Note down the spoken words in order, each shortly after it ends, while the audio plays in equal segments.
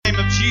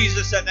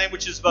Jesus, that name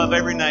which is above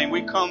every name,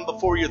 we come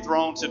before your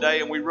throne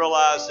today and we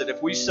realize that if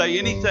we say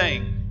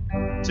anything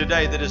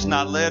today that is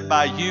not led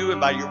by you and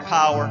by your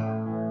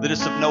power, that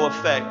it's of no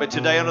effect. But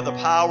today, under the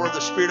power of the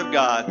Spirit of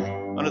God,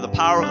 under the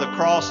power of the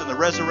cross and the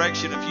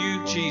resurrection of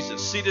you,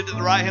 Jesus, seated at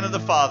the right hand of the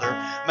Father,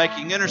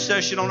 making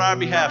intercession on our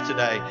behalf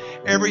today,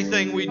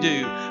 everything we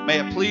do,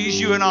 may it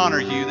please you and honor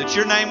you, that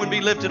your name would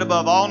be lifted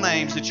above all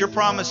names, that your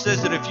promise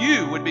says that if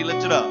you would be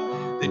lifted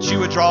up, that you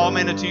would draw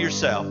men into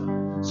yourself.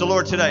 So,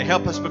 Lord, today,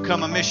 help us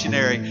become a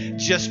missionary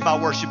just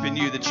by worshiping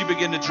you, that you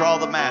begin to draw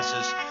the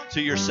masses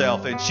to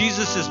yourself. In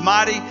Jesus'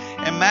 mighty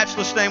and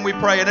matchless name we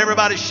pray, and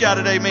everybody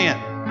shouted amen.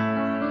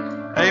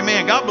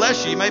 Amen. God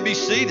bless you. You may be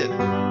seated.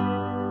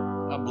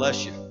 God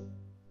bless you.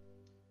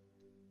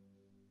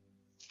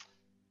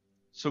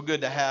 So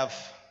good to have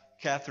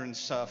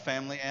Catherine's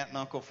family, aunt and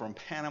uncle from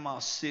Panama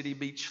City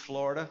Beach,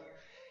 Florida.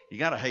 You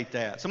got to hate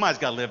that. Somebody's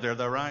got to live there,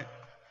 though, right?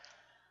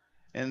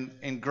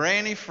 And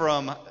Granny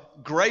from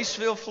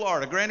Graceville,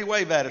 Florida. Granny,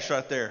 wave at us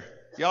right there.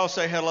 Y'all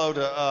say hello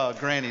to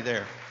Granny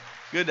there.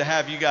 Good to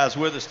have you guys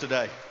with us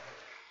today.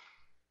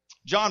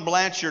 John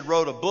Blanchard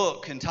wrote a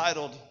book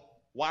entitled,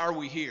 Why Are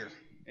We Here?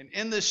 And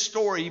in this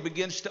story, he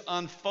begins to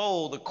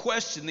unfold the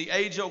question, the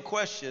age-old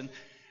question,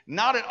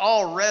 not at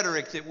all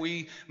rhetoric that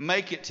we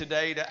make it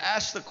today, to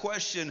ask the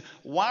question,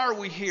 why are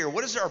we here?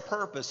 What is our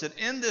purpose? And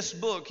in this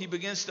book, he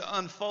begins to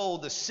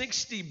unfold the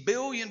 60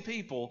 billion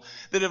people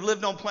that have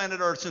lived on planet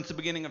Earth since the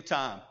beginning of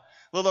time.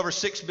 A little over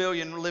 6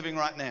 billion living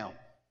right now.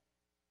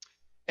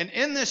 And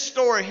in this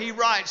story, he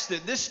writes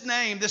that this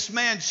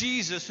man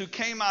Jesus, who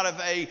came out of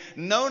a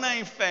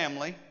no-name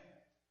family,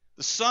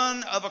 the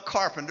son of a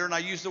carpenter, and I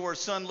use the word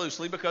son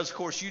loosely because, of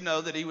course, you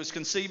know that he was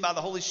conceived by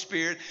the Holy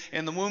Spirit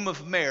in the womb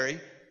of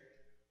Mary.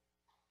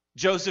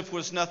 Joseph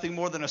was nothing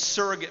more than a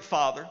surrogate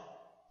father.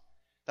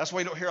 That's why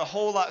you don't hear a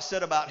whole lot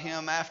said about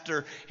him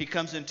after he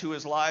comes into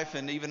his life,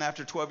 and even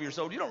after 12 years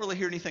old. You don't really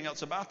hear anything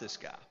else about this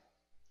guy.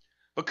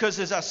 Because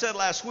as I said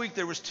last week,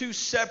 there was two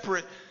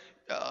separate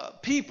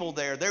people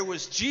there. There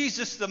was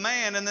Jesus the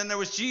man, and then there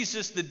was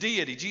Jesus the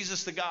deity,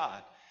 Jesus the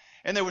God.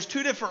 And there was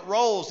two different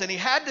roles, and he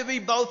had to be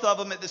both of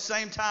them at the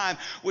same time,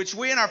 which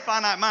we in our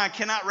finite mind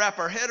cannot wrap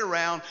our head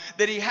around,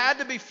 that he had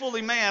to be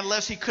fully man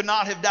lest he could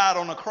not have died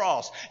on a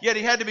cross. Yet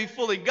he had to be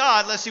fully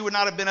God lest he would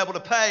not have been able to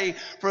pay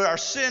for our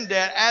sin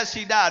debt as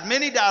he died.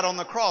 Many died on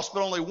the cross,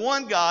 but only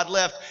one God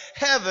left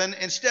heaven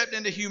and stepped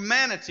into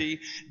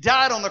humanity,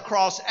 died on the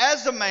cross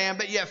as a man,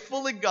 but yet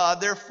fully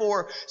God,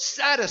 therefore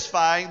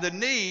satisfying the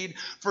need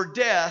for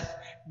death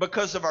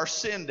because of our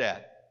sin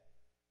debt.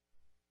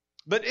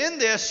 But in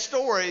this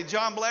story,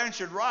 John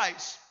Blanchard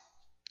writes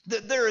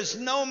that there is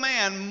no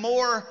man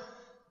more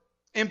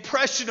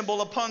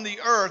impressionable upon the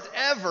earth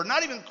ever,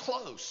 not even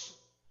close.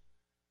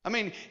 I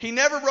mean, he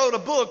never wrote a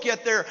book,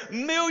 yet there are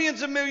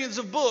millions and millions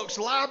of books,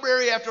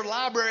 library after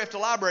library after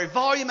library,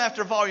 volume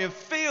after volume,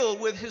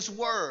 filled with his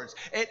words.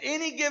 At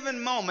any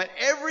given moment,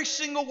 every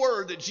single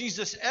word that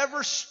Jesus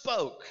ever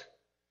spoke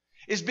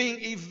is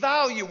being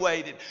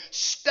evaluated,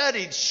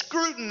 studied,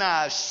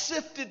 scrutinized,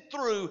 sifted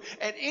through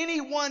at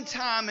any one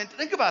time. And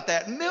think about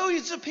that.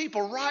 Millions of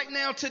people right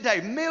now today,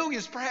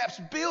 millions,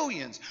 perhaps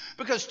billions,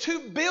 because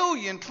 2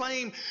 billion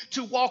claim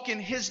to walk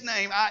in his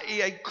name,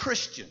 i.e. a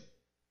Christian.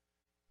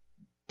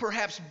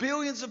 Perhaps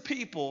billions of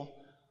people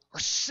are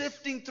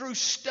sifting through,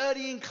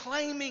 studying,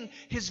 claiming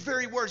his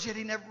very words, yet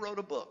he never wrote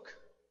a book.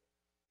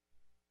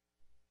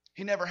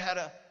 He never had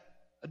a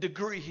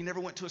degree. He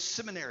never went to a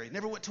seminary,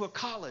 never went to a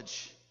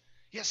college.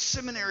 Yes,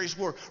 seminaries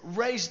were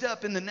raised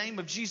up in the name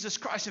of Jesus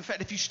Christ. In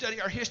fact, if you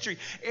study our history,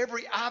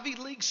 every Ivy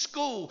League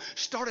school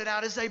started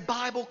out as a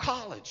Bible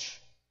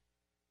college.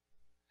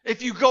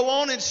 If you go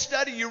on and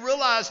study, you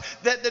realize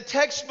that the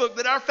textbook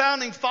that our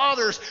founding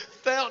fathers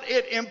felt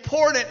it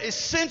important,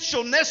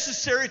 essential,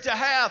 necessary to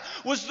have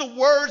was the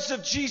words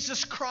of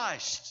Jesus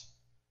Christ.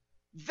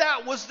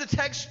 That was the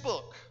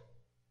textbook.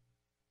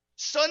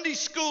 Sunday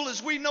school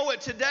as we know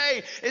it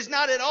today is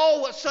not at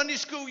all what Sunday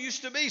school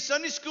used to be.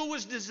 Sunday school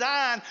was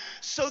designed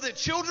so that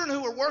children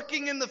who were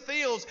working in the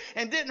fields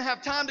and didn't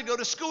have time to go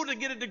to school to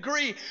get a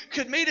degree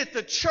could meet at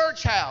the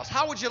church house.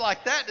 How would you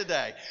like that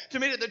today? To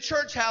meet at the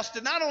church house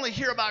to not only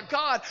hear about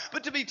God,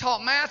 but to be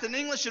taught math and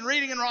English and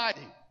reading and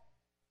writing.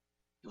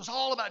 It was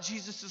all about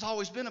Jesus. It's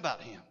always been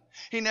about him.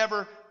 He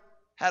never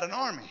had an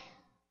army.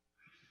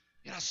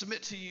 Yet I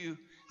submit to you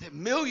that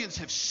millions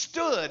have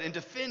stood and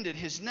defended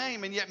his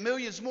name, and yet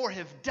millions more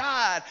have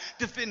died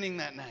defending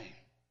that name.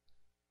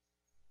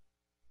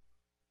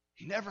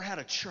 He never had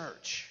a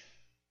church.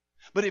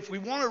 But if we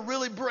want to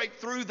really break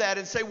through that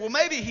and say, well,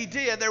 maybe he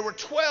did. There were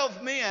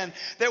 12 men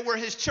that were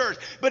his church.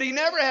 But he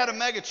never had a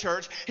mega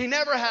church. He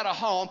never had a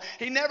home.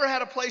 He never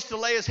had a place to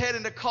lay his head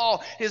and to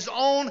call his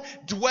own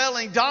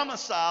dwelling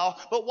domicile.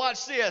 But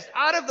watch this.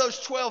 Out of those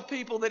 12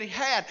 people that he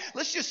had,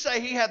 let's just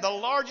say he had the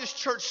largest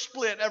church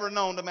split ever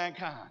known to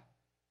mankind.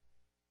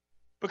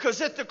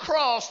 Because at the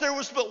cross, there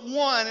was but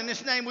one, and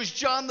his name was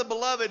John the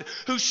Beloved,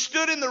 who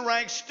stood in the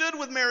ranks, stood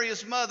with Mary,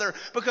 his mother,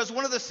 because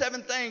one of the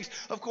 7 things,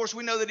 of course,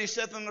 we know that he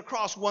said on the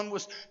cross, one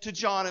was to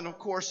John and, of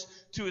course,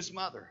 to his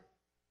mother.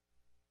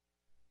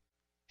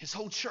 His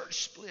whole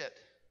church split.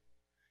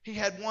 He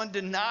had one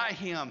deny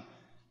him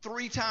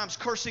 3 times,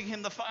 cursing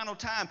him the final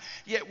time.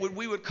 Yet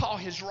we would call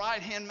his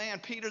right-hand man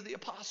Peter the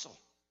apostle.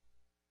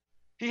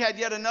 He had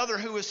yet another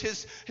who was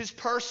his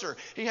purser.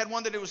 He had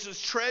one that was his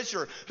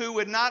treasurer, who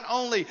would not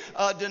only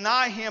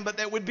deny him, but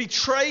that would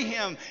betray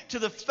him to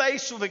the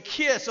face with a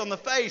kiss on the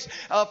face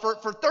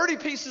for 30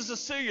 pieces of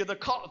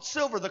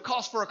silver, the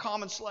cost for a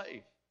common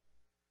slave.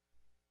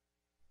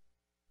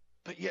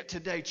 But yet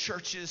today,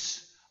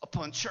 churches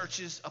upon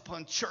churches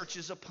upon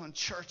churches upon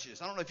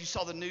churches. I don't know if you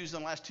saw the news in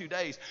the last 2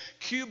 days.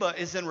 Cuba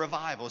is in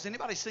revival. Has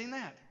anybody seen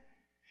that?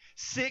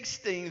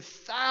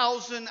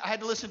 16,000, I had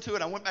to listen to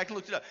it. I went back and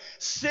looked it up.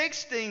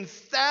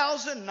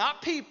 16,000,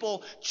 not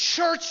people,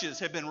 churches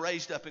have been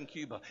raised up in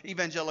Cuba.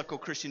 Evangelical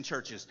Christian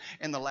churches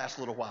in the last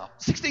little while.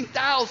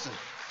 16,000.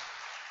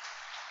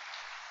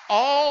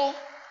 All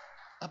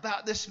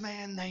about this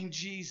man named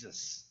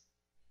Jesus,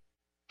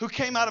 who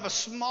came out of a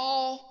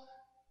small,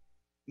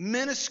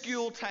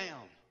 minuscule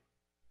town.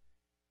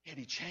 Yet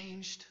he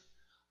changed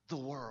the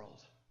world.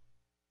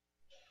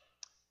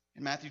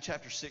 In Matthew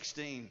chapter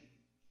 16,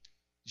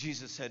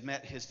 Jesus had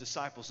met his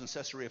disciples in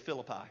Caesarea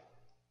Philippi.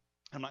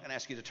 I'm not going to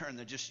ask you to turn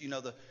there, just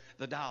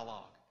the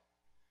dialogue.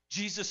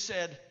 Jesus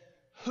said,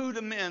 "Who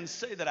do men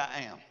say that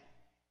I am?"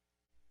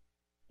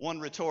 One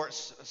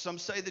retorts, "Some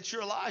say that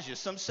you're Elijah.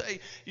 Some say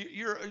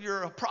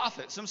you're a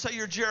prophet. Some say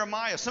you're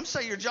Jeremiah. Some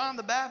say you're John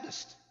the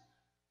Baptist."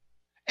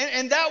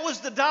 And that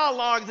was the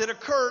dialogue that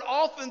occurred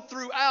often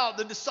throughout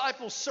the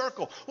disciples'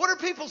 circle. What are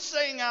people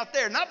saying out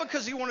there? Not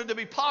because he wanted to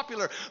be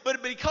popular,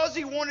 but because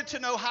he wanted to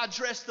know how to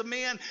dress the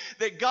men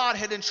that God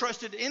had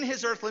entrusted in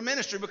his earthly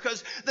ministry.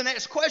 Because the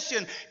next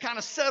question kind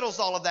of settles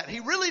all of that. He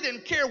really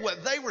didn't care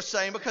what they were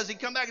saying, because he'd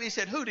come back and he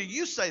said, "Who do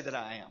you say that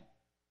I am?"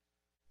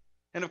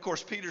 And of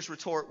course, Peter's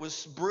retort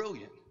was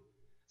brilliant.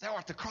 "Thou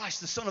art the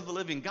Christ, the Son of the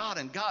living God."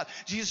 And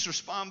Jesus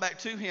responded back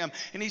to him,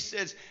 and he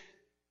says,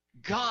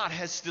 "God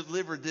has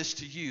delivered this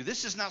to you.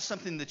 This is not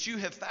something that you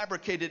have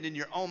fabricated in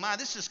your own mind.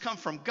 This has come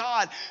from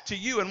God to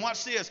you." And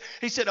watch this.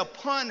 He said,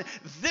 "Upon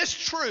this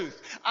truth,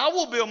 I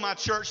will build my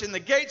church, and the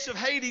gates of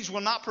Hades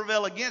will not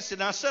prevail against it."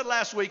 And I said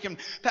last week, and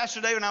Pastor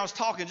David and I was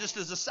talking just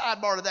as a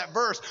sidebar to that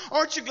verse,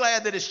 aren't you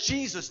glad that it's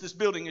Jesus that's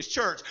building his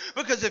church?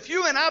 Because if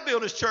you and I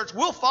build his church,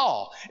 we'll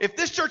fall. If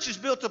this church is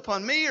built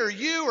upon me or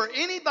you or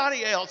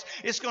anybody else,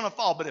 it's going to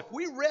fall. But if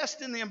we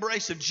rest in the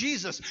embrace of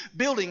Jesus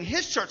building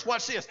his church,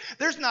 watch this.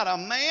 There's not a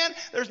man,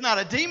 there's not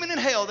a demon in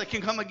hell that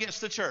can come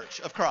against the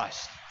church of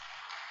Christ.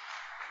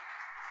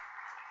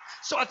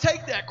 So I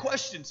take that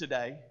question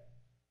today,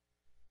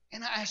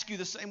 and I ask you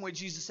the same way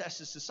Jesus asked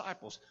his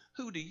disciples,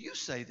 "Who do you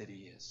say that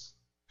he is?"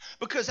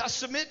 Because I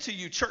submit to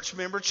you, church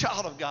member,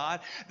 child of God,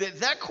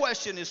 that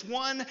question is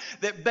one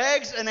that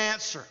begs an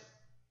answer.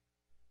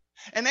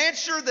 An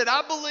answer that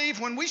I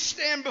believe when we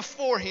stand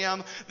before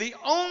him, the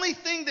only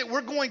thing that we're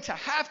going to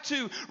have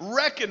to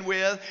reckon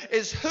with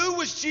is, who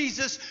was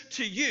Jesus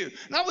to you?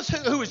 Not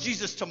who was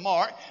Jesus to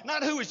Mark,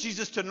 not who was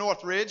Jesus to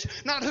Northridge,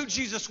 not who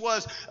Jesus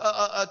was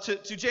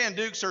to Jan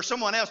Dukes or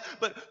someone else,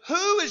 but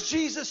who is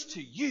Jesus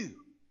to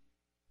you?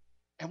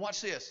 And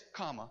watch this,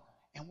 comma,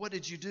 and what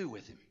did you do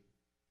with him?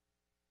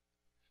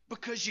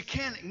 Because you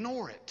can't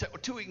ignore it.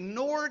 To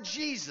ignore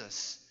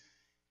Jesus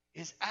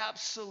is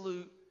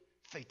absolute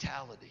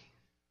fatality.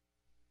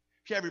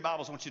 If you have your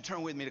Bibles, I want you to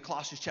turn with me to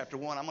Colossians chapter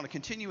 1. I'm going to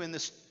continue in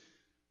this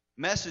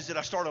message that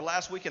I started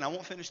last week, and I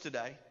won't finish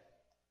today,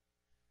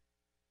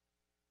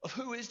 of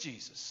who is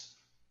Jesus.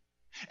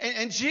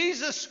 And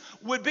Jesus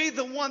would be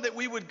the one that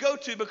we would go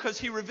to, because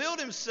he revealed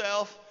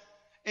himself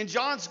in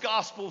John's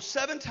gospel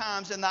 7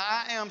 times in the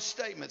I am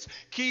statements.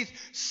 Keith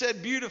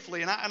said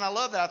beautifully, and I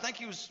love that. I think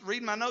he was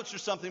reading my notes or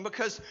something,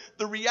 because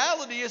the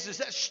reality is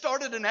that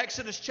started in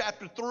Exodus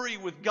chapter 3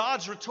 with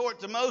God's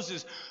retort to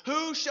Moses,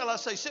 "Who shall I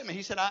say sent me?"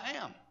 He said, "I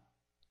am.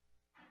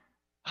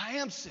 I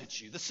am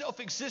sent you." The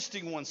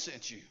self-existing one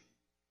sent you.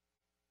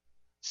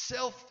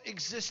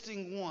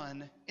 Self-existing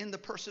one in the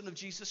person of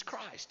Jesus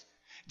Christ.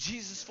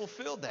 Jesus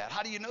fulfilled that.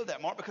 How do you know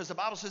that, Mark? Because the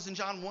Bible says in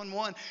John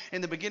 1:1,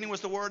 "In the beginning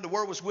was the Word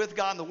was with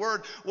God, and the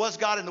Word was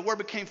God, and the Word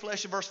became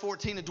flesh," in verse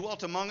 14, "and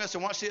dwelt among us."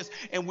 And watch this,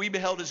 "and we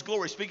beheld his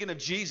glory." Speaking of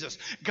Jesus,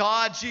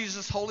 God,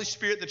 Jesus, Holy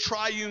Spirit, the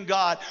triune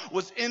God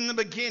was in the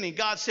beginning.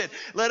 God said,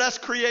 "Let us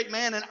create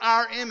man in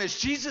our image."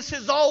 Jesus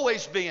has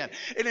always been.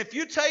 And if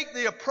you take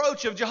the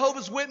approach of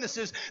Jehovah's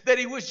Witnesses that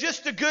he was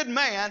just a good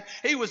man,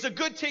 he was a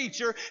good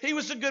teacher, he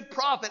was a good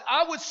prophet,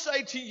 I would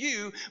say to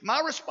you,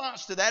 my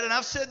response to that, and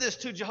I've said this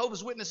to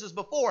Jehovah's Witnesses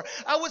before,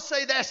 I would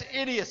say that's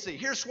idiocy.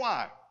 Here's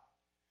why.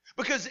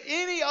 Because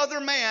any other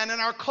man in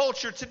our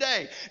culture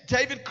today,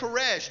 David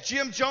Koresh,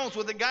 Jim Jones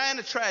with A Guy in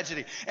a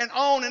Tragedy, and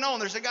on and on.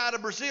 There's a guy out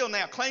of Brazil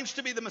now, claims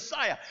to be the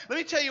Messiah. Let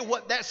me tell you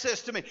what that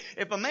says to me.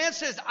 If a man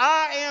says,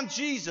 "I am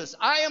Jesus,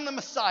 I am the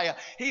Messiah,"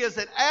 he is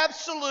an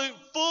absolute,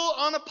 full,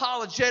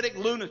 unapologetic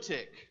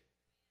lunatic.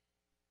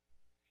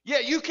 Yeah,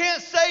 you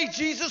can't say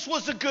Jesus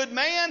was a good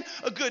man,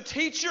 a good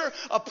teacher,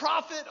 a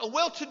prophet, a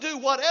well-to-do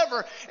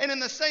whatever, and in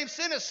the same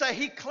sentence say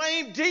he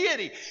claimed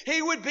deity.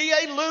 He would be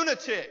a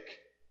lunatic.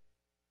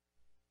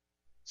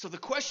 So the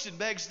question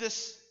begs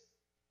this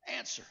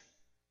Answer.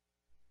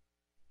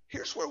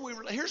 Here's where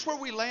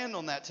we land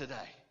on that today.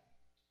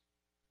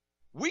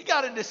 We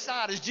got to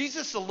decide, is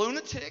Jesus a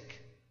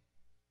lunatic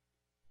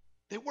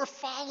that we're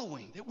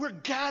following, that we're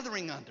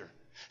gathering under?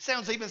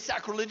 Sounds even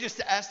sacrilegious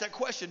to ask that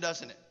question,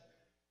 doesn't it?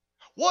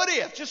 What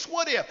if, just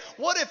what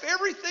if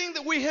everything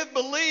that we have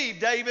believed,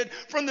 David,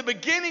 from the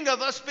beginning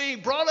of us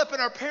being brought up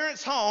in our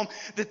parents' home,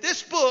 that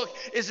this book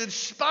is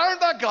inspired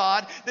by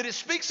God, that it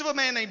speaks of a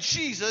man named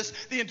Jesus,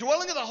 the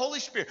indwelling of the Holy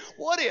Spirit.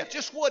 What if,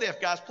 just what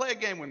if, guys, play a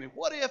game with me.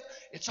 What if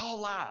it's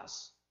all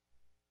lies?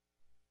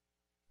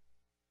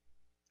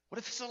 What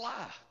if it's a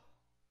lie?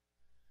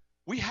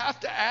 We have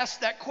to ask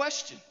that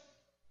question.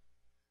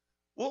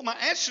 Well, my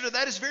answer to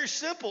that is very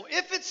simple.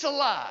 If it's a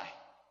lie,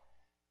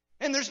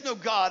 and there's no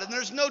God, and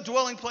there's no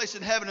dwelling place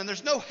in heaven, and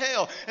there's no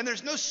hell, and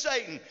there's no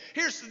Satan,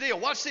 here's the deal.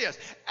 Watch this.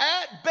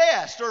 At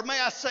best, or may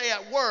I say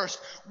at worst,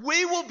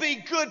 we will be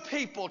good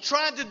people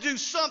trying to do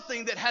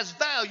something that has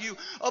value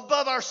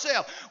above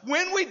ourselves.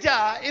 When we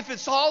die, if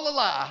it's all a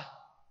lie,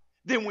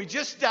 then we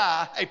just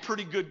die a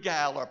pretty good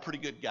gal or a pretty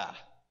good guy.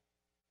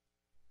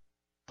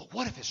 But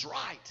what if it's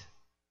right?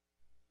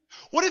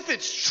 What if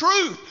it's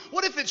truth?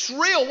 What if it's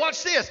real?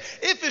 Watch this.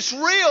 If it's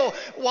real,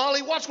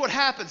 Wally, watch what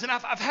happens. And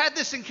I've had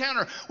this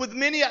encounter with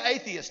many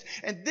atheists.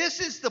 And this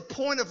is the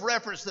point of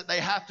reference that they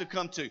have to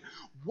come to.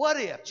 What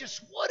if,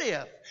 just what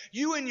if,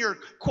 you and your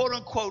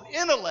quote-unquote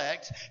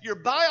intellect, your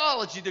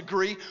biology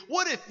degree,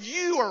 what if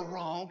you are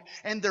wrong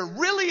and there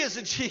really is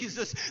a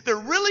Jesus, there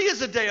really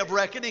is a day of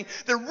reckoning,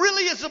 there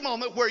really is a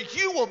moment where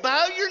you will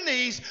bow your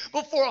knees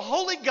before a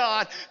holy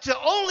God to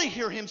only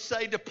hear him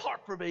say,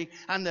 "Depart from me,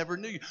 I never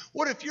knew you."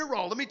 What if you're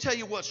wrong? Let me tell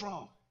you what's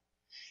wrong.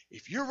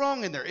 If you're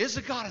wrong and there is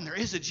a God and there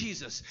is a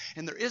Jesus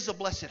and there is a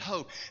blessed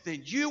hope,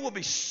 then you will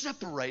be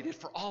separated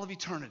for all of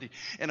eternity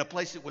in a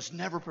place that was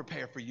never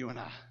prepared for you and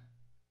I.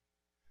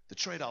 The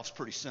trade-off's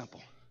pretty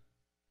simple.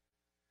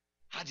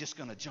 I'm just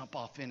going to jump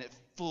off in it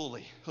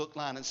fully, hook,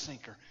 line, and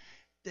sinker,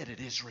 that it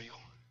is real.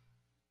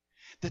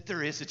 That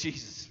there is a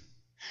Jesus.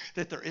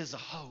 That there is a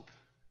hope.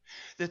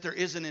 That there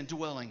is an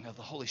indwelling of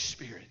the Holy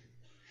Spirit.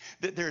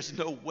 That there's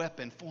no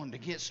weapon formed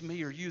against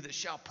me or you that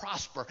shall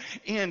prosper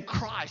in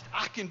Christ.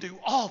 I can do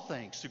all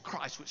things through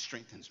Christ which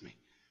strengthens me.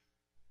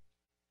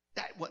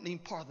 That wasn't even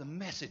part of the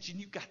message, and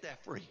you got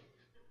that free.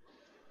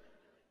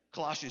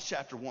 Colossians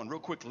chapter 1. Real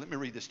quickly, let me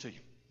read this to you.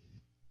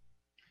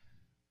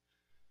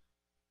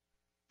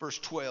 Verse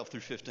 12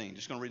 through 15.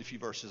 Just going to read a few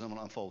verses. I'm going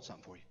to unfold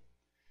something for you.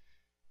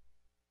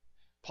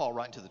 Paul,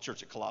 writing to the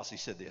church at Colossae,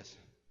 said this: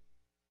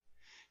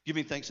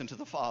 "Giving thanks unto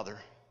the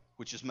Father,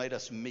 which has made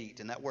us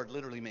meet." And that word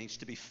literally means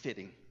to be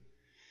fitting.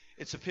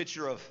 It's a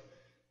picture of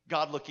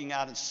God looking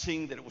out and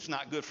seeing that it was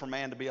not good for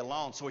man to be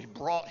alone, so he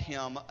brought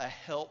him a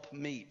help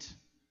meet.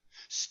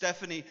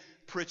 Stephanie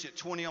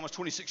Pritchett, almost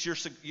 26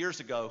 years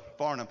ago,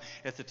 Barnum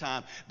at the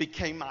time,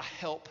 became my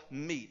help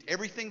meet.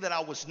 Everything that I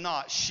was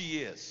not, she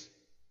is.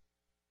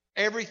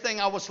 Everything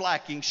I was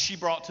lacking, she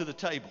brought to the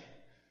table.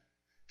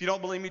 If you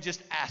don't believe me,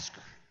 just ask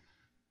her.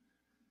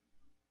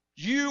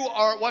 You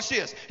are, watch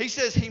this. He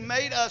says he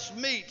made us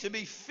meet to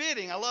be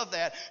fitting, I love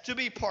that, to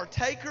be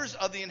partakers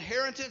of the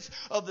inheritance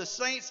of the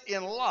saints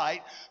in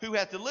light, who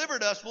hath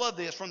delivered us, love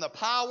this, from the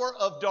power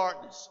of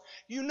darkness.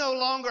 You no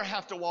longer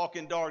have to walk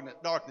in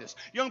darkness.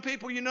 Young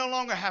people, you no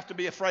longer have to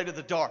be afraid of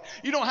the dark.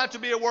 You don't have to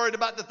be worried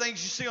about the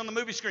things you see on the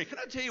movie screen. Can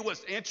I tell you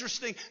what's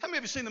interesting? How many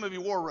of you seen the movie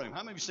War Room? How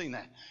many of you seen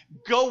that?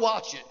 Go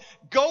watch it.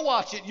 Go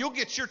watch it. You'll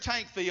get your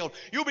tank filled.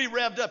 You'll be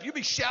revved up. You'll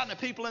be shouting at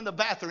people in the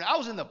bathroom. I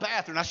was in the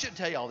bathroom. I shouldn't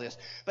tell you all this,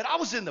 but I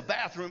was in the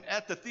bathroom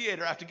at the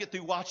theater after I get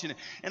through watching it,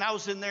 and I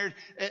was in there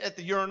at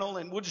the urinal,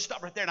 and we'll just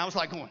stop right there, and I was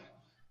like going,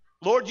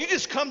 "Lord, you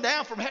just come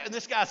down from heaven."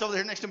 This guy's over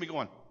there next to me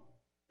going,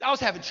 I was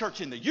having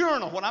church in the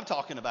urinal, what I'm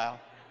talking about.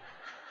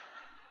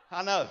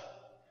 I know.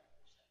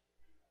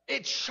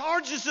 It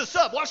charges us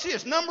up. Watch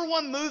this. Number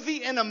one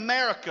movie in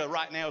America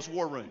right now is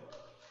War Room.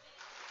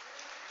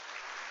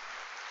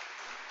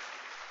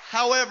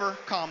 However,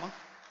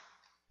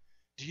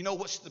 do you know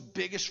what's the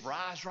biggest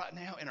rise right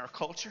now in our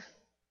culture?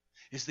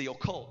 Is the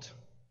occult.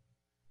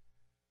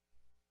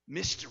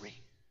 Mystery.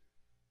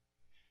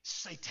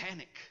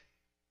 Satanic.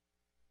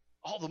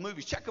 All the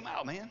movies. Check them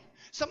out, man.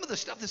 Some of the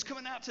stuff that's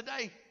coming out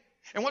today.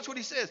 And watch what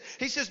he says.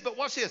 He says, but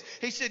watch this.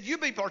 He said, "You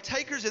be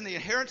partakers in the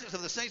inheritance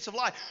of the saints of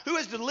light, who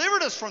has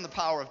delivered us from the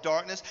power of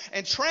darkness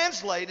and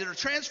translated or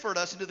transferred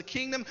us into the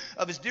kingdom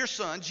of his dear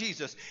Son,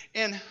 Jesus,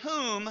 in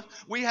whom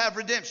we have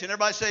redemption."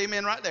 Everybody say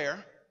amen right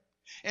there.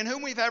 "In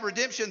whom we've had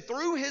redemption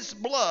through his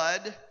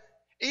blood,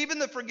 even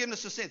the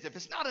forgiveness of sins." If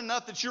it's not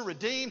enough that you're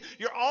redeemed,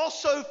 you're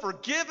also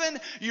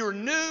forgiven. You're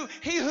new.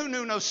 He who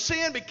knew no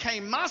sin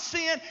became my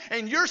sin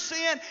and your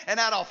sin and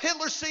Adolf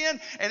Hitler's sin.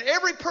 And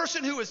every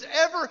person who has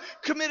ever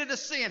committed a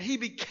sin, he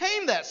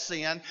became that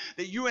sin,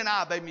 that you and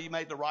I may be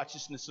made the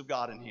righteousness of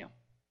God in him.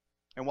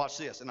 And watch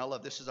this. And I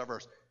love this is our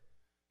verse.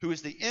 "Who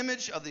is the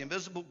image of the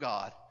invisible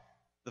God,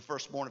 the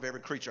firstborn of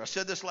every creature." I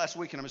said this last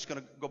week, and I'm just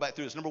going to go back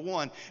through this. Number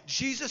one,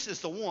 Jesus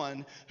is the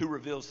one who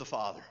reveals the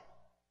Father.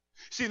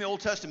 See, in the Old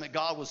Testament,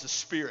 God was a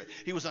spirit.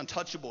 He was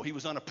untouchable. He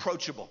was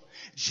unapproachable.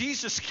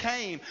 Jesus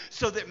came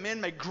so that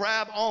men may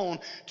grab on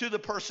to the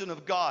person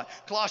of God.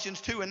 Colossians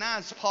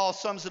 2:9, Paul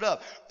sums it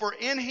up. For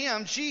in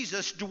him,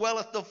 Jesus,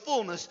 dwelleth the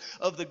fullness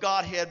of the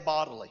Godhead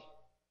bodily.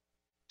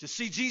 To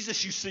see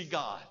Jesus, you see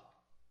God.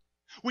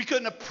 We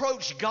couldn't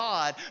approach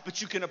God,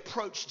 but you can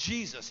approach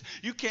Jesus.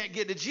 You can't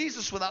get to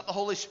Jesus without the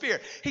Holy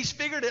Spirit. He's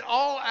figured it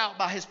all out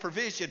by his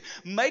provision,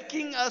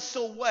 making us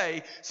a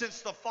way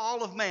since the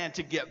fall of man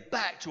to get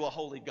back to a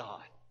holy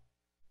God.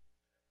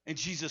 And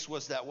Jesus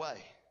was that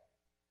way.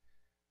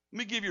 Let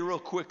me give you real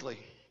quickly,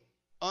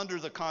 under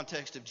the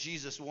context of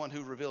Jesus, one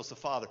who reveals the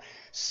Father,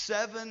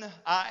 7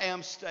 I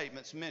am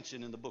statements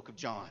mentioned in the book of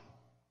John.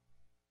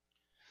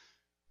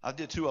 I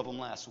did 2 of them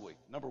last week.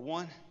 Number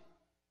 1,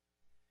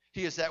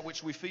 he is that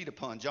which we feed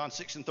upon. John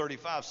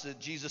 6:35 said,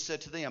 Jesus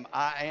said to them,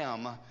 I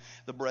am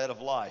the bread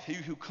of life. He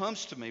who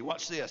comes to me,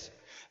 watch this,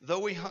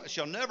 though he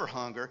shall never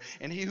hunger,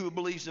 and he who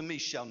believes in me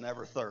shall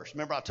never thirst.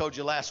 Remember I told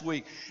you last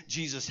week,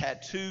 Jesus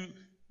had 2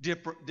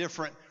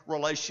 different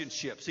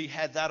relationships. He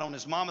had that on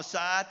his mama's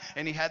side,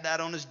 and he had that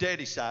on his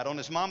daddy's side. On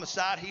his mama's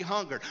side, he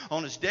hungered.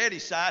 On his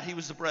daddy's side, he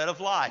was the bread of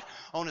life.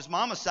 On his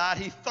mama's side,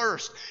 he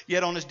thirsted.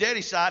 Yet on his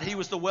daddy's side, he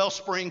was the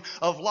wellspring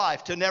of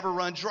life, to never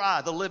run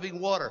dry, the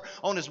living water.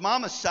 On his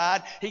mama's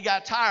side, he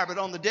got tired, but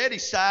on the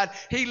daddy's side,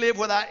 he lived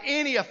without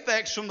any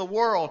effects from the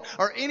world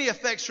or any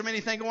effects from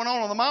anything going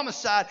on. On the mama's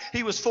side,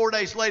 he was 4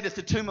 days late at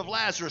the tomb of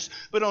Lazarus,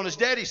 but on his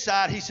daddy's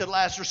side, he said,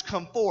 Lazarus,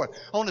 come forth.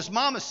 On his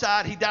mama's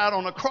side, he died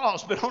on a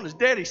cross, but on his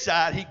daddy's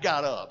side, he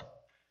got up.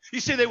 You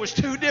see, there was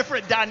 2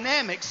 different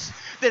dynamics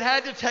that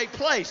had to take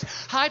place.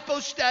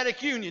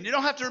 Hypostatic union. You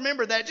don't have to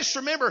remember that. Just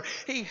remember,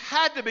 he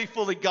had to be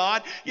fully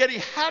God, yet he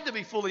had to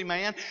be fully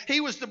man. He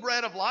was the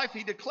bread of life.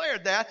 He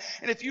declared that.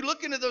 And if you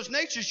look into those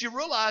natures, you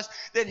realize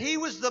that he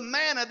was the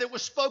manna that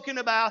was spoken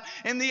about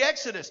in the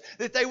Exodus,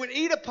 that they would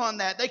eat upon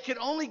that. They could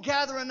only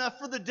gather enough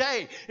for the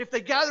day. If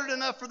they gathered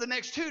enough for the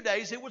next 2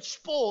 days, it would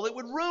spoil. It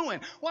would ruin.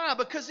 Why?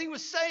 Because he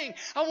was saying,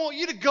 I want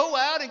you to go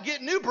out and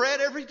get new bread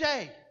every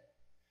day,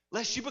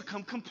 lest you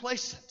become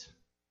complacent,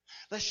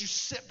 lest you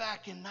sit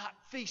back and not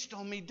feast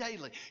on me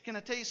daily. Can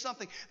I tell you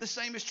something? The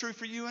same is true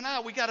for you and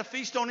I. We got to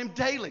feast on him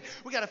daily.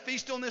 We got to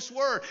feast on this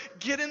word.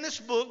 Get in this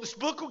book. This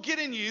book will get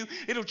in you.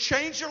 It'll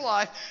change your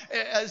life.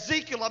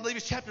 Ezekiel, I believe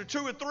it's chapter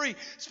 2 or 3,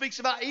 speaks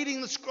about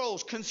eating the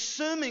scrolls,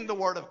 consuming the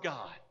word of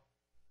God.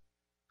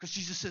 Because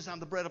Jesus says, I'm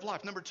the bread of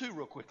life. Number 2,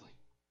 real quickly.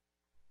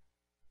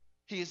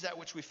 He is that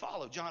which we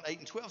follow. John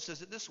 8:12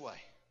 says it this way.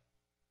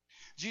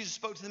 Jesus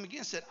spoke to them again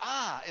and said,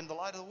 I am the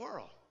light of the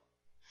world.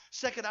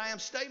 Second I am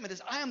statement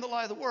is, I am the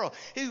light of the world.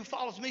 He who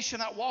follows me shall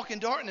not walk in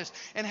darkness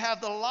and have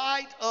the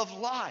light of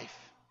life.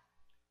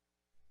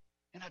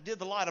 And I did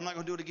the light. I'm not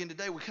going to do it again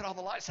today. We cut all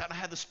the lights out and I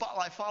had the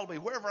spotlight follow me.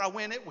 Wherever I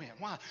went, it went.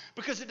 Why?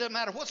 Because it doesn't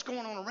matter what's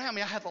going on around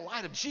me. I have the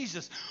light of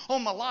Jesus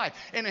on my life.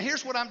 And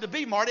here's what I'm to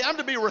be, Marty. I'm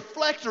to be a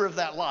reflector of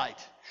that light.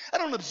 I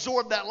don't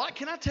absorb that light.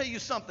 Can I tell you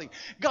something?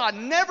 God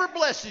never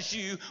blesses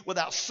you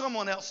without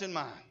someone else in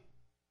mind.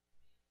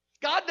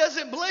 God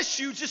doesn't bless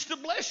you just to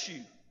bless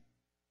you.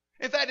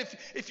 In fact,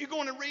 if you're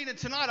going to read it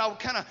tonight, I'll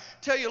kind of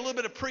tell you a little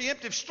bit of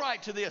preemptive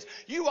strike to this.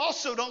 You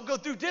also don't go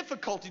through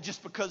difficulty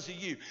just because of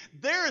you.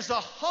 There is a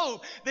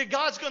hope that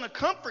God's going to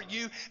comfort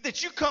you,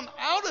 that you come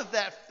out of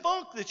that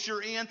funk that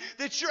you're in,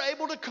 that you're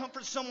able to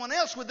comfort someone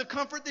else with the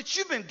comfort that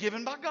you've been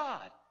given by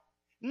God.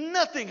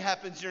 Nothing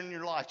happens in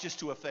your life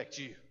just to affect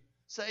you.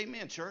 Say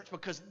amen, church,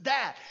 because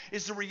that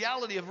is the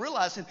reality of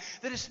realizing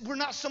that we're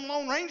not some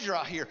lone ranger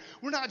out here.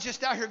 We're not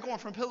just out here going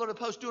from pillar to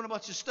post doing a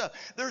bunch of stuff.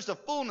 There's the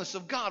fullness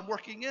of God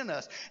working in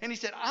us. And he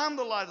said, I'm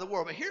the light of the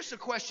world. But here's the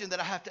question that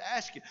I have to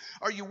ask you.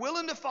 Are you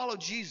willing to follow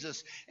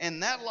Jesus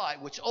and that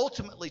light which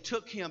ultimately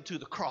took him to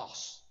the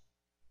cross?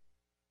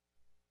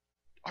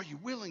 Are you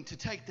willing to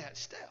take that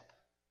step?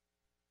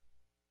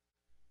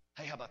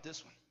 Hey, how about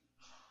this one?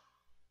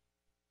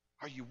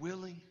 Are you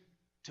willing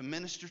to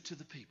minister to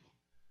the people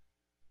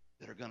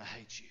that are going to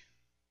hate you?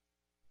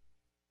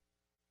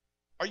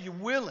 Are you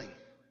willing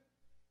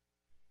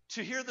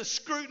to hear the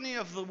scrutiny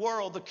of the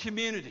world, the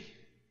community,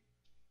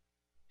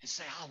 and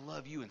say, I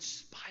love you in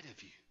spite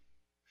of you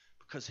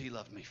because he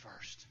loved me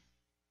first?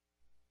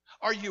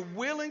 Are you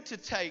willing to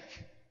take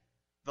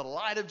the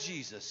light of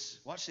Jesus?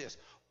 Watch this.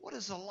 What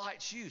is a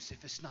light's use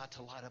if it's not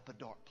to light up a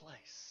dark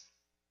place?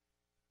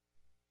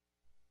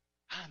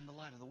 I'm the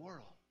light of the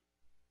world.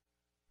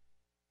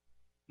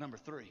 Number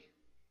 3.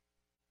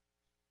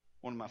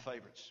 One of my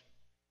favorites.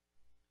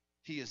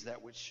 He is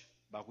that which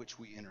by which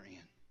we enter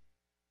in.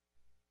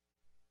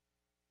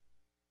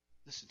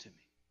 Listen to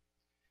me.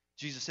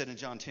 Jesus said in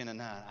John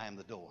 10:9, I am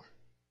the door.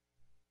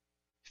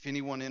 If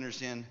anyone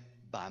enters in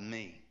by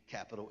me,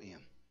 capital M,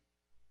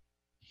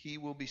 he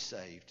will be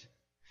saved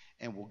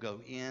and will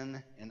go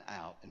in and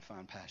out and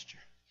find pasture.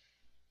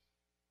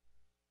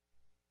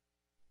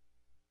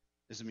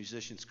 As the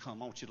musicians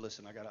come, I want you to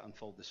listen. I got to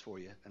unfold this for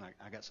you, and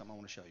I got something I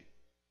want to show you.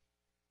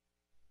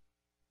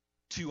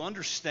 To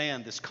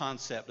understand this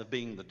concept of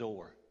being the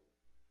door,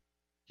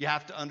 you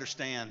have to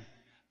understand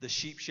the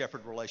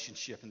sheep-shepherd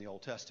relationship in the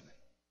Old Testament.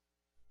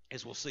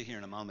 as we'll see here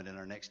in a moment in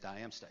our next I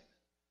am statement.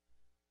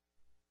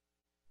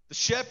 The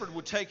shepherd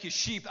would take his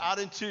sheep out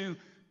into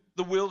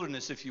the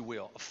wilderness, if you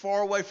will,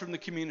 far away from the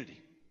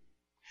community.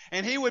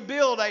 And he would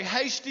build a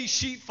hasty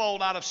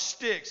sheepfold out of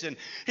sticks. And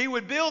he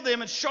would build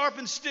them and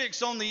sharpen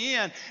sticks on the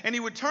end. And he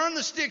would turn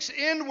the sticks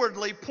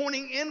inwardly,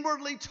 pointing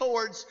inwardly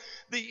towards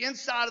the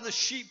inside of the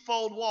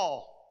sheepfold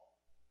wall.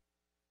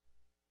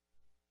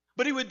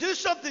 But he would do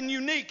something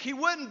unique. He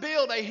wouldn't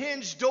build a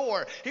hinged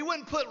door. He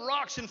wouldn't put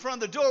rocks in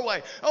front of the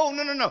doorway. Oh,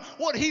 no.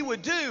 What he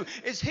would do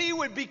is he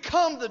would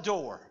become the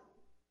door.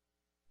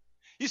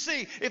 You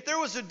see, if there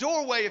was a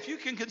doorway, if you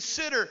can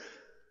consider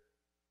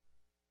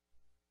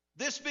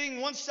this being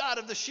one side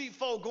of the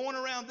sheepfold going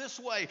around this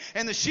way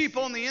and the sheep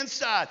on the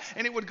inside,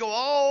 and it would go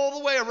all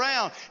the way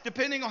around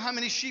depending on how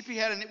many sheep he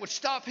had, and it would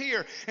stop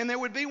here and there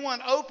would be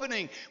one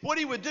opening. What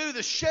he would do,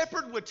 the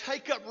shepherd would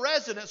take up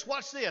residence,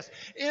 watch this,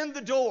 in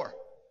the door.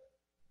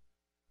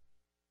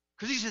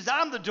 Because he says,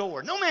 I'm the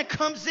door. No man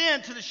comes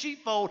into the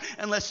sheepfold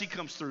unless he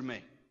comes through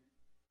me.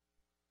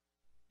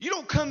 You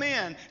don't come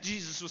in,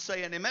 Jesus was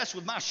saying, and mess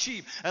with my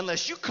sheep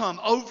unless you come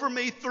over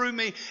me, through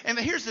me. And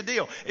here's the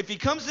deal. If he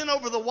comes in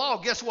over the wall,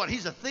 guess what?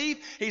 He's a thief.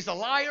 He's a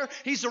liar.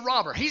 He's a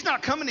robber. He's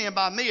not coming in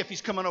by me if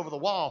he's coming over the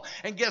wall.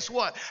 And guess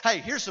what? Hey,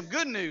 here's some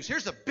good news.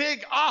 Here's a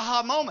big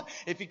aha moment.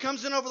 If he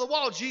comes in over the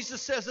wall,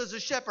 Jesus says as a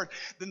shepherd,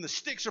 then the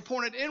sticks are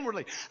pointed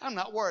inwardly. I'm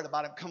not worried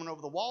about him coming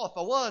over the wall. If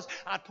I was,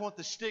 I'd point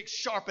the sticks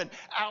sharpened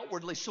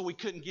outwardly so he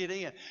couldn't get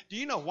in. Do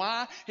you know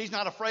why he's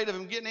not afraid of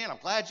him getting in? I'm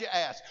glad you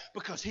asked.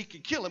 Because he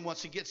can kill him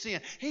once he gets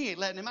in. He ain't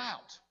letting him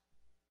out.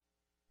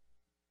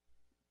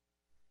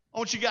 I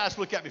want you guys to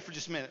look at me for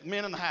just a minute.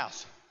 Men in the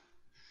house.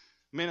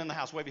 Men in the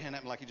house. Wave your hand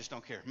at me like you just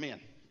don't care. Men.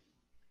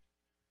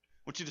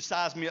 I want you to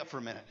size me up for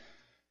a minute.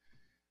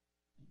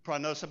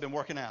 Probably notice I've been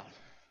working out.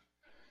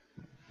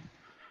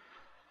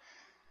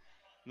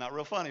 Not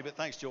real funny, but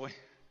thanks, Joy.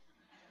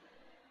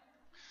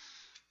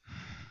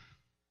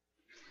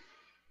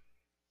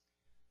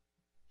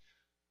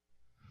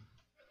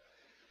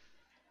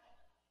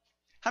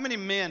 How many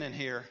men in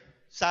here,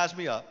 size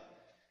me up,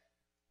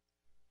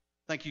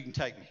 think you can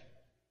take me? I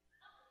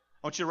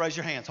want you to raise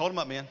your hands. Hold them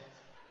up, men.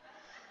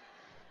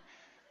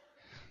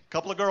 A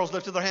couple of girls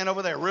lifted their hand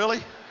over there. Really?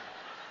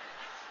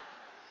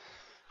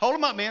 Hold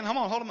them up, men. Come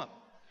on, hold them up.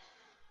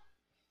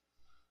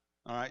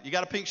 All right. You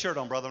got a pink shirt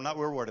on, brother. I'm not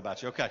real worried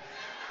about you. Okay.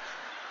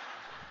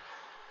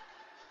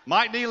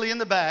 Mike Neely in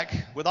the back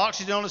with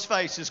oxygen on his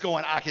face is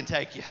going, I can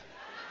take you.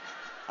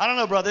 I don't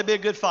know, brother. It'd be a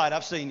good fight.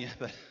 I've seen you.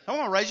 But come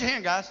on, raise your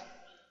hand, guys.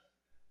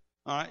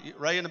 All right,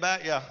 Ray in the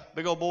back, yeah,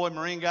 big old boy,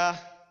 Marine guy.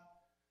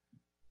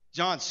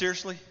 John,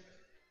 seriously?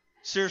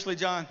 Seriously,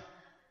 John?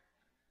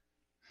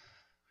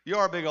 You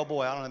are a big old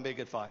boy. I don't know, it'd be a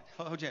good fight.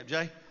 Hold your hand.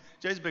 Jay?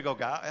 Jay's a big old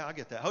guy. I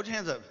get that. Hold your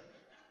hands up.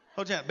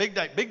 Hold your hand. Big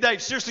Dave. Big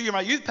Dave, seriously, you're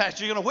my youth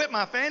pastor. You're going to whip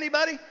my fanny,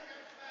 buddy?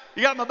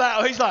 You got my back.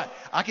 Oh, he's like,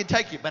 I can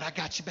take you, but I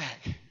got you back.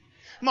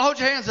 Come on, hold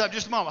your hands up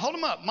just a moment. Hold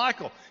them up.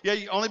 Michael. Yeah,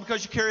 only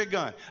because you carry a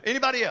gun.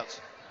 Anybody else?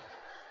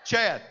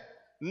 Chad.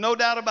 No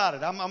doubt about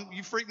it.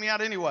 You freak me out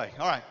anyway.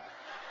 All right.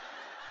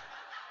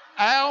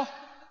 Al,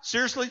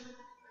 seriously?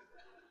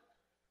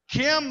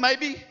 Kim,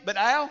 maybe, but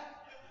Al?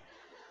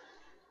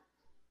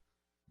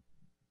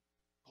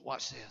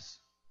 Watch this.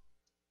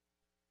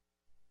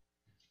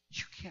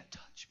 You can't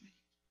touch me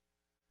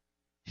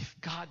if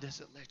God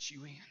doesn't let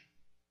you in.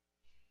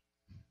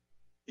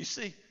 You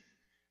see,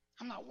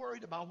 I'm not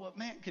worried about what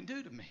man can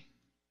do to me.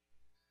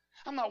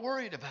 I'm not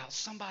worried about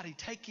somebody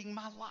taking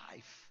my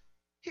life.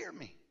 Hear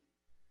me.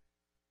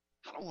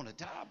 I don't want to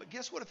die, but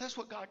guess what? If that's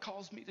what God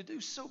calls me to do,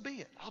 so be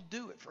it. I'll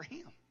do it for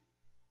him.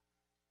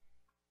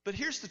 But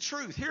here's the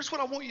truth. Here's what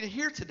I want you to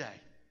hear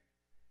today.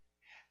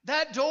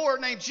 That door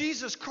named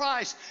Jesus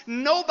Christ,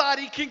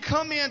 nobody can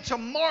come into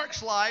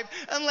Mark's life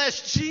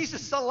unless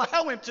Jesus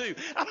allow him to.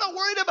 I'm not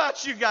worried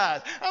about you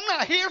guys. I'm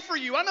not here for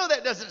you. I know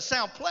that doesn't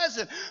sound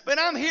pleasant, but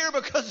I'm here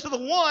because of the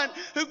one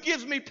who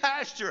gives me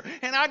pasture.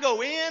 And I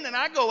go in and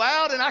I go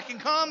out and I can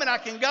come and I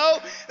can go.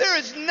 There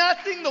is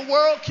nothing the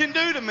world can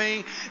do to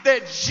me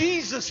that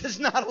Jesus has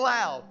not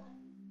allowed.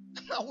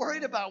 I'm not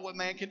worried about what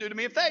man can do to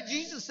me. In fact,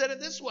 Jesus said it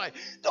this way.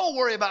 Don't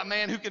worry about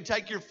man who can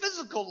take your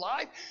physical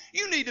life.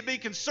 You need to be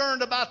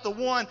concerned about the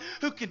one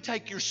who can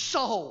take your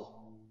soul.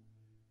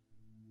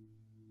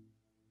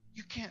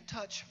 You can't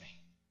touch me.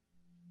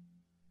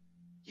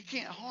 You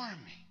can't harm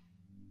me.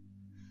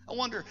 I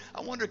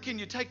wonder, can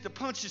you take the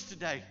punches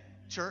today,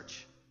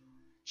 church?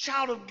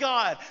 Child of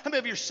God, how many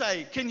of you are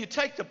saved? Can you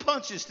take the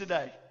punches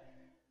today?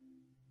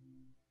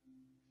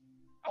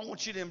 I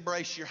want you to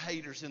embrace your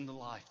haters in the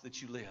life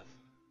that you live.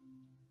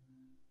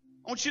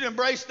 I want you to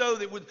embrace those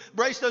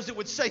that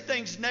would say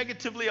things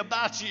negatively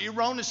about you,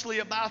 erroneously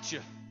about you.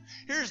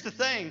 Here's the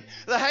thing.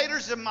 The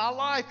haters in my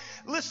life,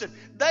 listen,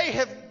 they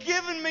have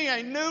given me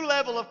a new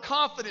level of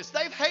confidence.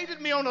 They've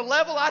hated me on a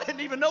level I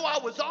didn't even know I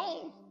was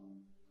on.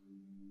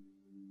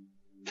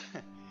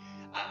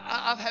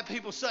 I've had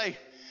people say,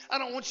 I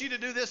don't want you to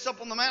do this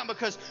up on the mountain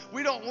because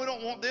we don't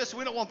want this,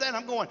 we don't want that. And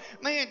I'm going,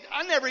 man,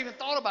 I never even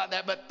thought about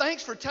that, but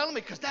thanks for telling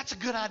me because that's a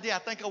good idea. I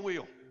think I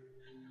will.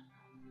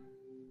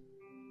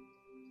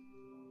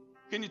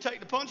 Can you take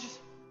the punches?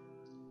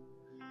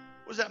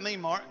 What does that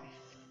mean, Mark?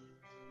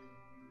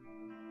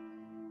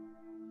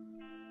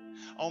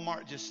 Oh,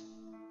 Mark just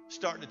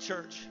started a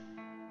church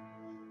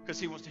because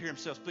he wants to hear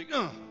himself speak.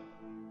 That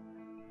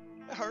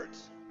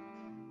hurts.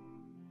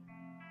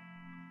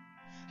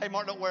 Hey,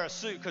 Mark, don't wear a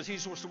suit because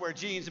he's supposed to wear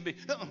jeans and be,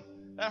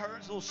 that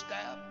hurts, a little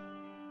stab.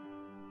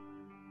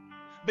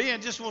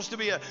 Ben just wants to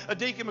be a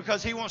deacon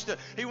because he wants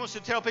to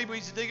tell people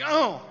he's a deacon.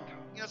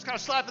 It's kind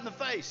of slap in the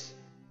face.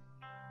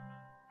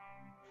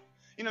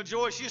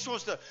 Joy, she just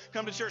wants to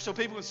come to church so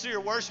people can see her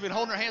worshiping,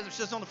 holding her hands and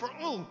sits on the front.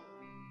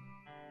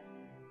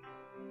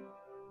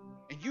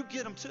 And you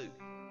get them too.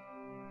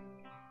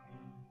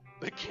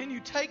 But can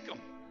you take them?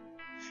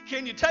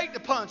 Can you take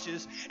the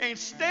punches and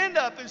stand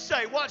up and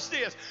say, watch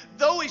this,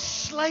 though he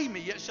slay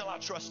me, yet shall I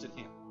trust in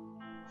him.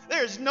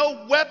 There is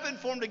no weapon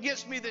formed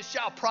against me that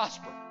shall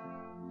prosper.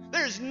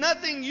 There's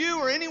nothing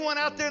you or anyone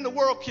out there in the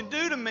world can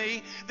do to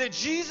me that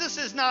Jesus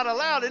is not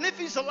allowed. And if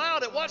he's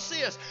allowed it, watch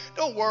this.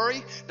 Don't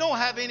worry. Don't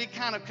have any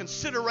kind of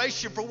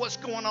consideration for what's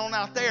going on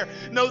out there.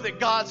 Know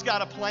that God's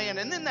got a plan.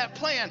 And in that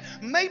plan,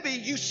 maybe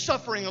you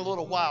suffering a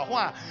little while.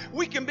 Why?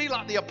 We can be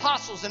like the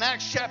apostles in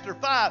Acts chapter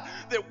 5,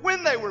 that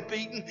when they were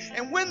beaten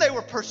and when they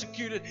were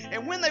persecuted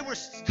and when they were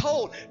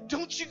told,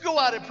 don't you go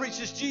out and preach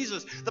this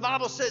Jesus. The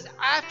Bible says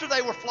after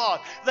they were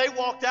flogged, they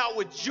walked out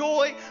with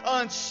joy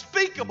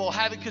unspeakable,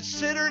 having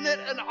considered it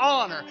an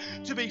honor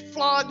to be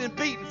flogged and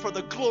beaten for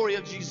the glory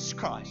of Jesus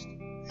Christ.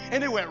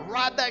 And they went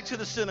right back to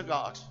the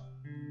synagogues.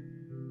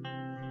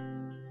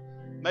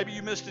 Maybe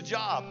you missed a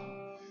job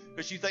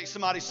because you think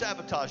somebody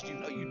sabotaged you.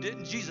 No, you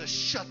didn't. Jesus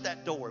shut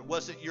that door. It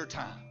wasn't your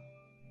time.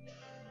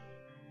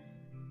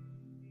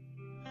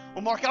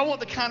 Well, Mark, I want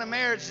the kind of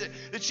marriage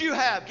that you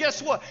have.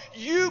 Guess what?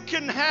 You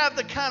can have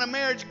the kind of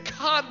marriage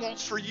God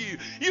wants for you.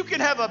 You can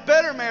have a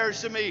better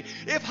marriage than me.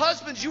 If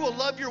husbands, you will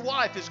love your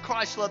wife as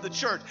Christ loved the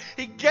church.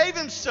 He gave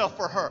himself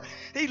for her.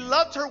 He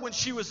loved her when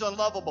she was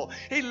unlovable.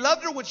 He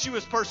loved her when she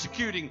was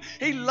persecuting.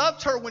 He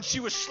loved her when she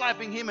was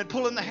slapping him and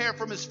pulling the hair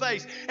from his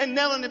face and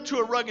nailing him to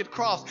a rugged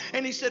cross.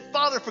 And he said,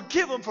 Father,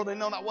 forgive them, for they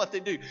know not what they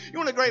do. You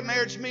want a great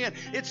marriage, men?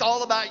 It's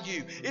all about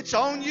you. It's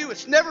on you.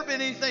 It's never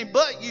been anything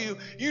but you.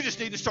 You just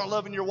need to start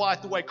loving your wife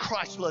the way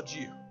Christ loves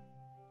you.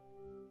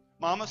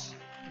 Mamas,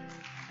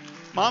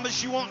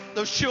 you want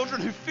those children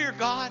who fear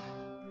God?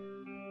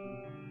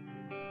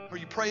 Are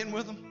you praying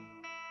with them?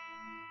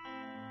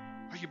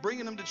 Are you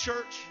bringing them to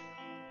church?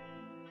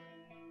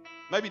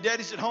 Maybe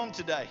daddy's at home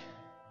today.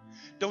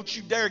 Don't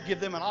you dare give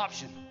them an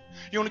option.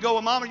 You want to go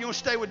with mama, you want to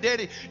stay with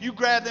daddy, you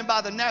grab them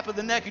by the nape of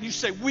the neck and you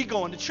say, we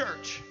going to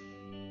church.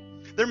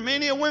 There are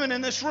many women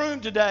in this room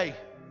today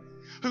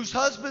whose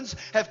husbands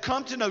have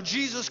come to know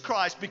Jesus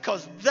Christ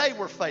because they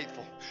were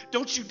faithful.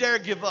 Don't you dare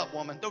give up,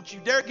 woman. Don't you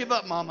dare give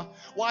up, mama.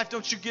 Wife,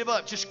 don't you give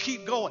up. Just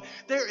keep going.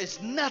 There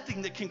is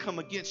nothing that can come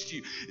against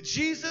you.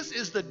 Jesus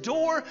is the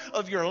door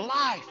of your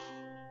life.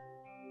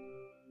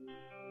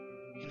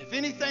 And if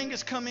anything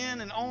has come in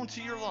and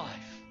onto your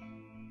life,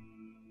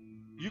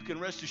 you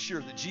can rest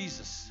assured that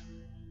Jesus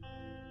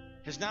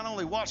has not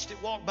only watched it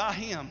walk by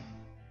him,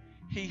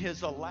 he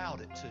has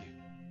allowed it to.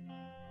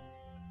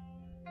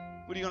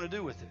 What are you going to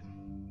do with it?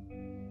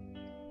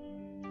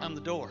 I'm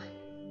the door.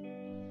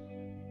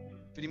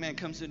 If any man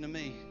comes into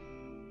me,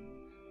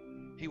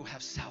 he will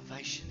have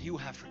salvation. He will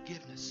have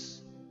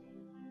forgiveness.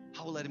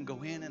 I will let him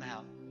go in and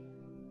out.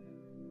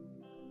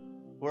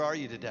 Where are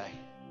you today?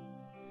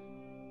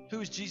 Who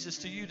is Jesus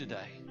to you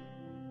today?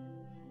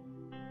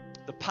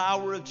 The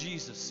power of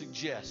Jesus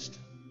suggests,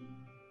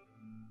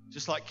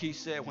 just like Keith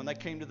said, when they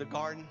came to the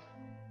garden,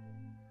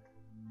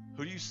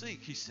 who do you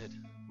seek? He said,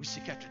 we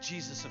seek after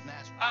Jesus of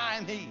Nazareth. I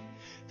am he.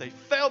 They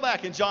fell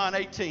back in John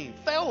 18.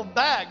 Fell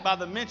back by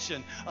the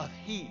mention of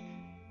he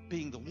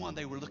being the one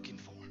they were looking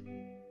for.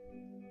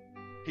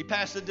 He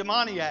passed the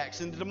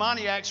demoniacs, and the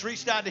demoniacs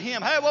reached out to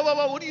him. Hey, whoa,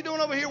 what are you doing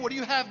over here? What do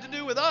you have to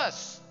do with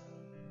us?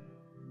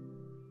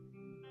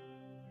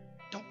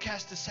 Don't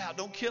cast us out.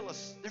 Don't kill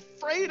us. They're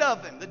afraid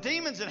of him. The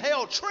demons in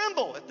hell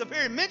tremble at the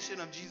very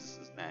mention of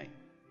Jesus' name.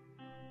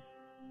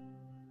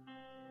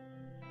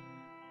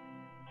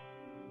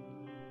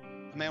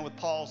 A man with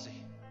palsy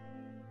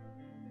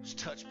was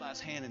touched by his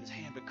hand, and his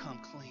hand became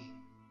clean.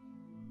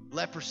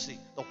 Leprosy,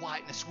 the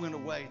whiteness went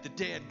away. The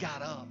dead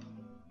got up.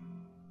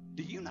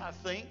 Do you not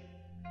think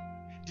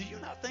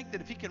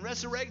that if he can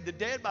resurrect the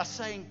dead by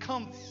saying,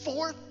 come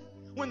forth,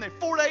 when they're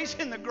 4 days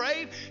in the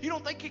grave, you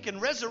don't think he can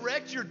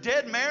resurrect your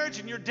dead marriage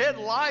and your dead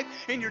life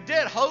and your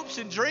dead hopes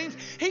and dreams?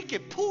 He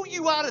can pull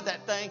you out of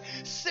that thing,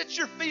 set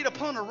your feet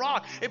upon a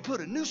rock, and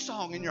put a new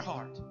song in your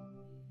heart.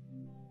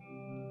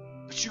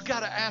 But you got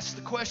to ask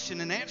the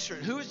question and answer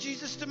it. Who is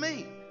Jesus to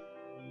me?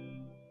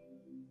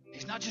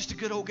 He's not just a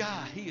good old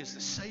guy. He is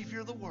the Savior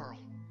of the world,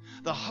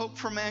 the hope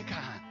for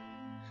mankind.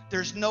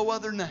 There's no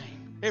other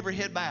name. Every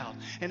head bowed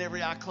and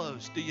every eye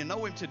closed. Do you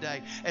know him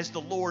today as the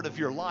Lord of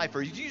your life,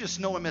 or do you just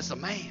know him as a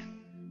man?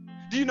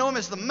 Do you know him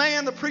as the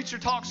man the preacher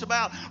talks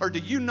about, or do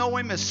you know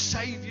him as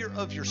Savior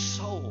of your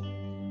soul?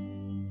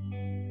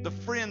 The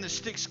friend that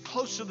sticks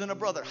closer than a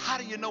brother. How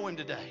do you know him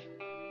today?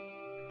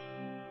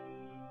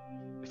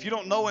 If If you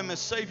don't know Him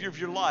as Savior of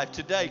your life,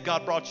 today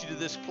God brought you to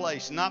this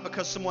place. Not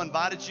because someone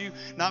invited you,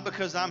 not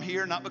because I'm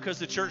here, not because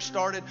the church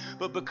started,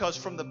 but because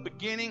from the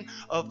beginning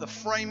of the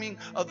framing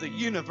of the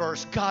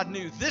universe, God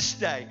knew this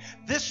day,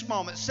 this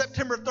moment,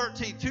 September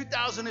 13,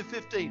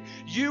 2015,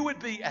 you would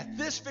be at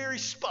this very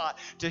spot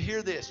to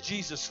hear this.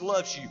 Jesus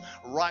loves you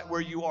right where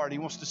you are, and He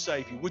wants to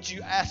save you. Would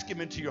you ask Him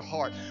into your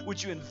heart?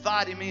 Would you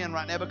invite Him in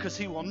right now? Because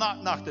He will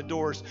not knock the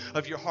doors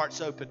of your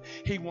hearts open.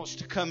 He wants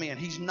to come in.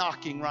 He's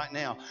knocking right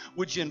now.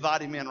 Would you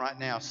invite Him in right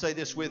now? Say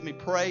this with me.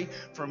 Pray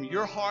from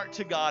your heart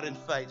to God in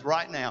faith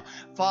right now.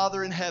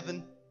 Father in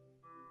heaven,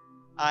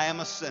 I am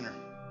a sinner.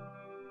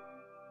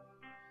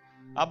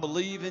 I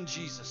believe in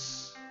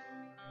Jesus.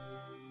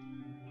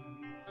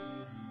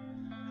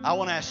 I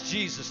want to ask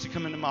Jesus to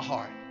come into my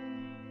heart.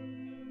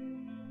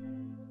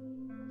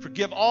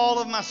 Forgive all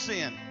of my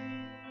sin.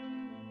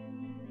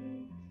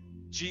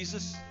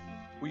 Jesus,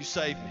 will you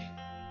save me?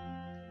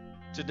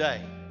 Today,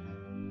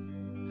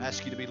 I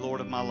ask you to be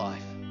Lord of my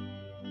life.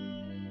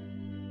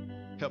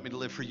 Help me to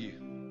live for you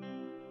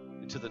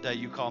until the day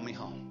you call me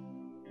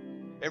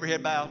home. Every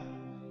head bowed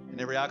and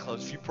every eye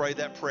closed. If you pray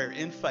that prayer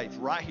in faith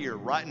right here,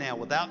 right now,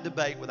 without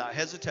debate, without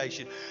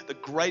hesitation, the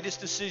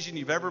greatest decision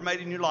you've ever made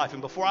in your life.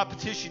 And before I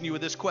petition you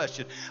with this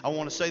question, I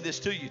want to say this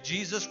to you.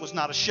 Jesus was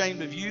not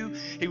ashamed of you.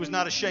 He was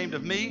not ashamed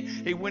of me.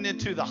 He went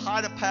into the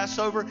height of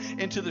Passover,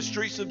 into the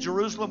streets of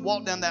Jerusalem,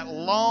 walked down that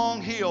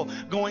long hill,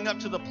 going up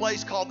to the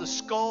place called the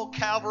Skull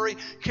Calvary,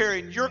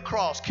 carrying your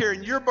cross,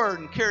 carrying your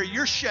burden, carrying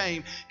your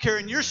shame,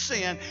 carrying your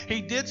sin.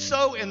 He did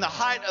so in the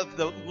height of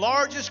the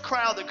largest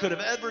crowd that could have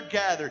ever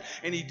gathered.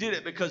 And He did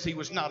it because He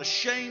was not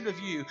ashamed of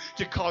you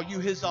to call you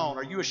His own.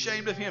 Are you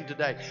ashamed of Him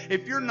today?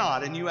 If you're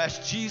not, and you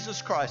ask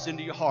Jesus Christ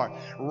into your heart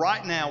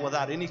right now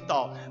without any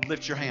thought,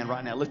 lift your hand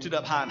right now. Lift it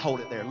up high and hold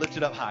it there. Lift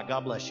it up high.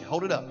 God bless you.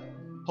 Hold it up.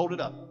 Hold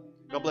it up.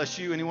 God bless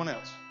you. Anyone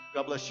else?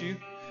 God bless you.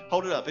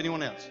 Hold it up.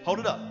 Anyone else?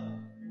 Hold it up.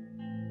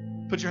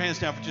 Put your hands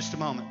down for just a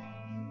moment.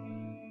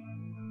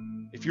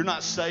 If you're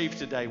not saved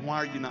today, why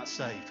are you not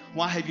saved?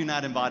 Why have you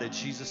not invited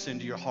Jesus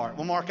into your heart?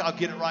 Well, Mark, I'll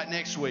get it right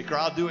next week, or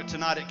I'll do it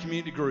tonight at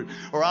community group,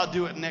 or I'll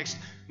do it next.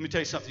 Let me tell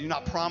you something. You're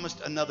not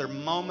promised another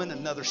moment,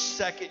 another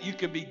second. You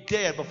could be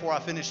dead before I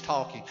finish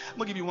talking. I'm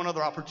going to give you one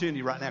other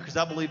opportunity right now because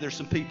I believe there's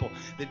some people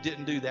that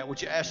didn't do that. Would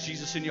you ask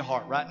Jesus in your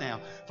heart right now?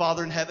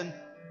 Father in heaven,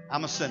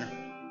 I'm a sinner.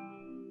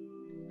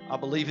 I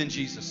believe in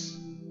Jesus.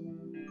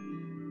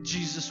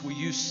 Jesus, will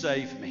you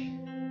save me?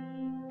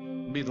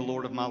 Be the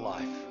Lord of my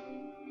life.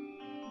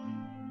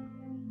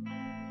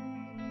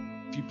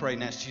 If you pray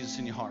and ask Jesus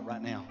in your heart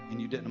right now,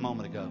 and you didn't a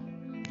moment ago,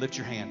 lift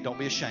your hand. Don't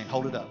be ashamed.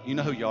 Hold it up. You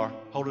know who you are.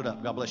 Hold it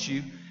up. God bless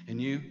you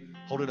and you.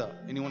 Hold it up.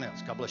 Anyone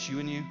else? God bless you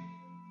and you.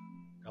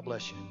 God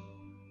bless you.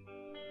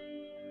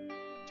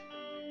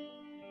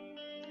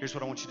 Here's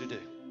what I want you to do.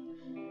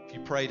 If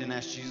you prayed and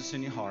asked Jesus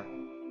in your heart,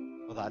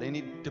 without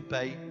any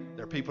debate,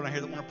 there are people down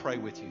here that want to pray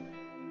with you.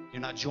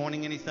 You're not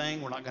joining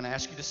anything. We're not going to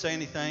ask you to say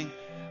anything.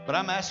 But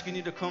I'm asking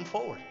you to come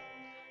forward.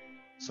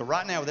 So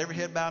right now, with every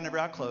head bowed and every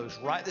eye closed,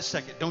 right this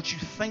second, don't you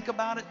think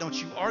about it. Don't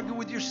you argue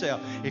with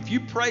yourself. If you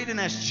prayed and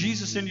asked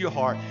Jesus into your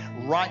heart,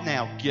 right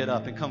now, get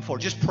up and come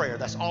forward. Just prayer.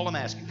 That's all I'm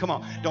asking. Come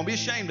on. Don't be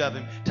ashamed of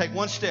Him. Take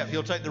one step.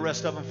 He'll take the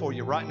rest of them for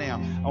you. Right now,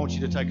 I want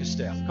you to take a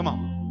step. Come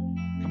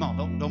on. Come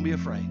on. Don't be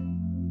afraid.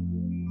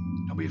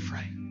 Don't be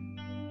afraid.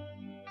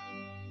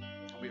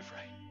 Don't be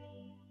afraid.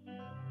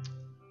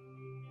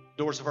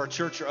 Doors of our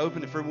church are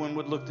open if everyone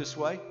would look this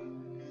way.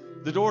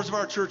 The doors of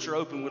our church are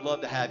open. We'd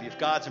love to have you. If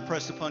God's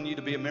impressed upon you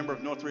to be a member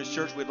of Northridge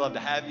Church, we'd love to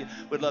have you.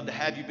 We'd love to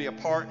have you be a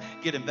part,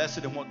 get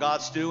invested in what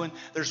God's doing.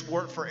 There's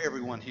work for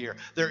everyone here.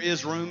 There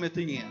is room at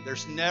the end.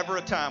 There's never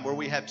a time where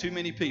we have too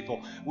many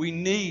people. We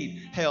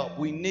need help.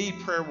 We need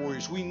prayer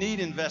warriors. We need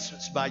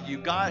investments by you.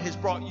 God has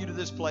brought you to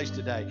this place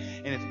today.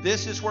 And if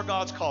this is where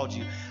God's called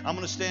you, I'm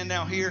going to stand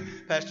down here.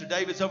 Pastor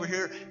David's over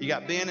here. You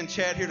got Ben and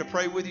Chad here to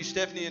pray with you.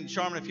 Stephanie and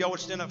Charmin, if y'all would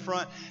stand up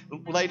front.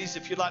 Ladies,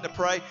 if you'd like to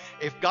pray.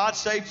 If God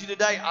saved you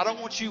today, I don't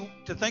want you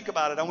to think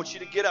about it. I want you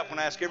to get up when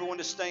I ask everyone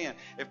to stand.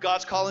 If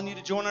God's calling you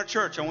to join our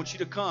church, I want you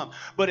to come.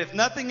 But if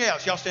nothing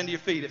else, y'all stand to your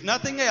feet. If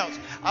nothing else,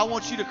 I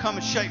want you to come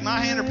and shake my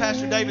hand or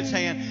Pastor David's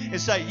hand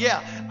and say,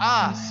 yeah,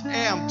 I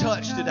am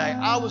touched today.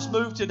 I was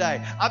moved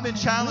today. I've been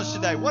challenged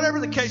today. Whatever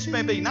the case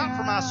may be, not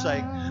for my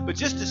sake, but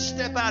just to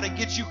step out and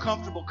get you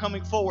comfortable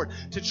coming forward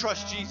to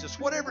trust Jesus.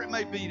 Whatever it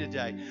may be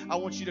today, I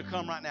want you to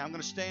come right now. I'm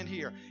going to stand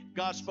here.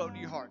 God spoke to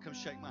your heart. Come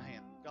shake my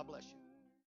hand. God bless you.